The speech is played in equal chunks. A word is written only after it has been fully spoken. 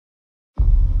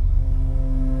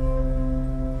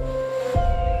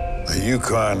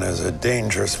Yukon is a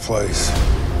dangerous place.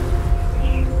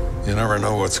 You never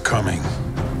know what's coming.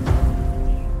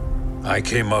 I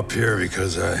came up here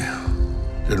because I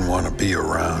didn't want to be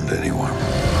around anyone.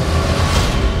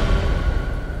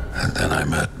 And then I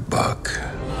met Buck.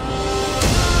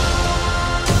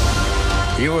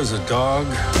 He was a dog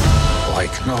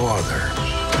like no other.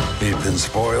 He'd been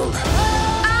spoiled.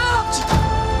 Out!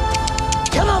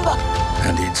 Come on, Buck.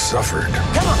 And he'd suffered.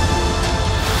 Come on.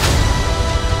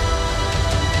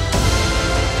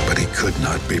 But he could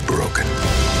not be broken.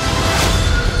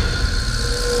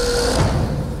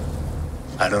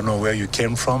 I don't know where you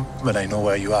came from, but I know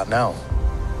where you are now.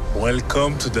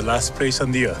 Welcome to the last place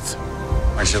on the earth.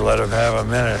 I should let him have a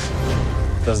minute.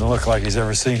 Doesn't look like he's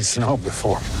ever seen snow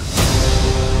before.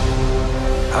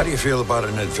 How do you feel about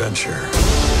an adventure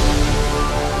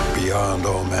beyond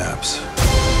all maps?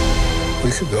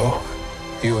 We could go,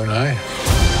 you and I,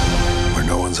 where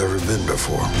no one's ever been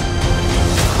before.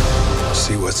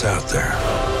 See what's out there.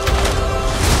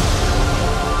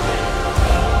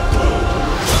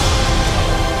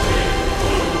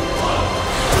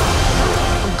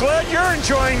 I'm glad you're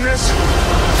enjoying this.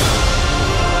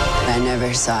 I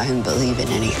never saw him believe in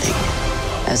anything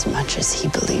as much as he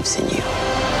believes in you.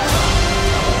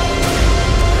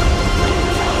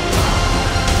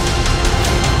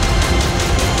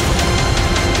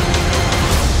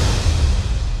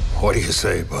 What do you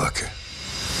say, Buck?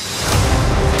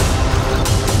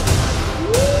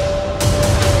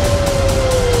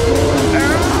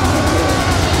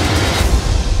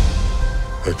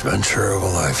 Adventure of a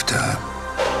lifetime.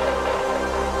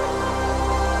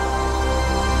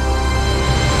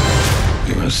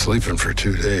 You've been sleeping for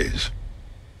 2 days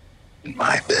in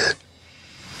my bed.